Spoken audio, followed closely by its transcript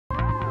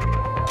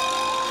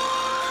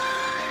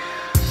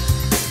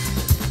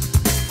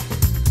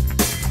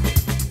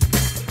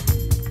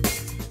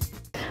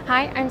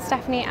Hi, I'm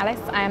Stephanie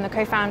Ellis. I am the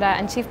co-founder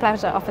and Chief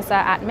Pleasure Officer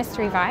at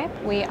Mystery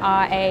Vibe. We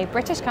are a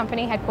British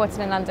company headquartered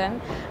in London,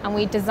 and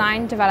we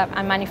design, develop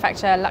and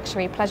manufacture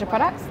luxury pleasure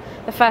products.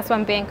 The first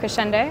one being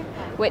Crescendo,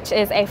 which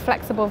is a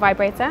flexible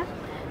vibrator.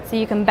 So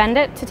you can bend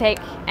it to take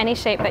any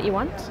shape that you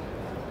want.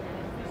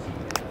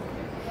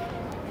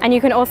 And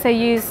you can also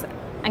use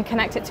and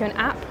connect it to an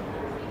app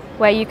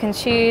where you can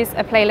choose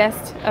a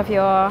playlist of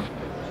your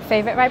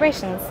favorite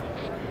vibrations.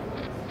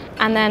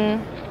 And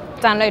then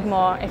download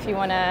more if you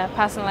want to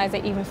personalize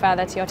it even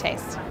further to your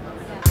taste.